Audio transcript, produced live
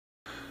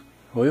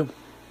Well,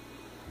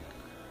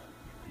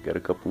 got a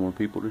couple more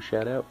people to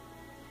shout out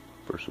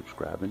for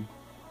subscribing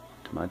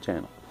to my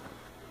channel.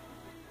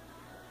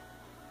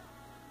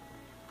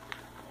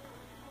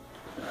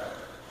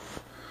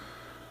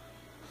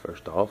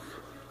 First off,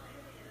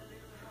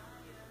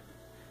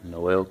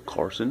 Noel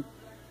Carson,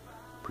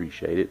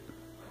 appreciate it.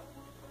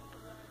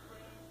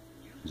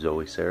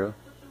 Zoe Sarah,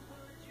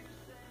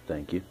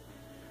 thank you.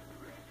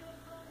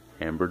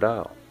 Amber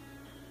Dial,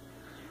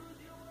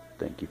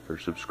 thank you for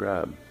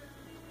subscribing.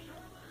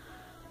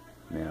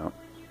 Now,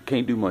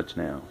 can't do much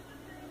now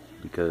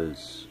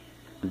because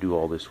I do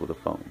all this with a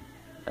phone,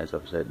 as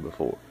I've said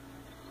before.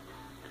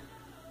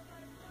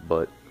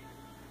 But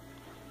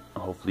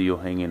hopefully you'll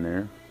hang in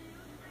there.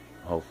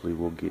 Hopefully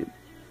we'll get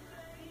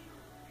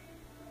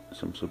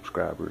some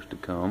subscribers to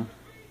come.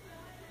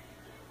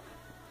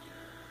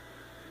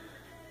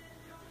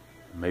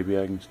 Maybe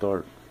I can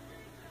start,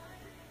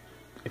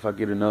 if I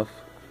get enough,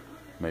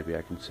 maybe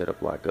I can set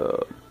up like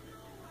a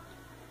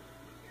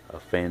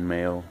fan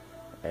mail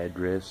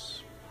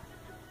address,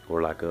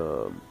 or like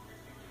a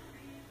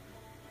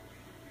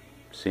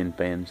send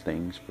fans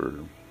things for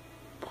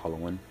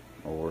following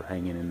or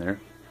hanging in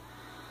there.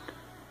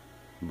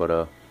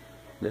 But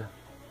yeah,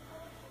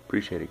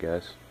 appreciate it,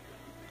 guys.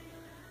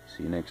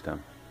 See you next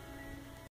time.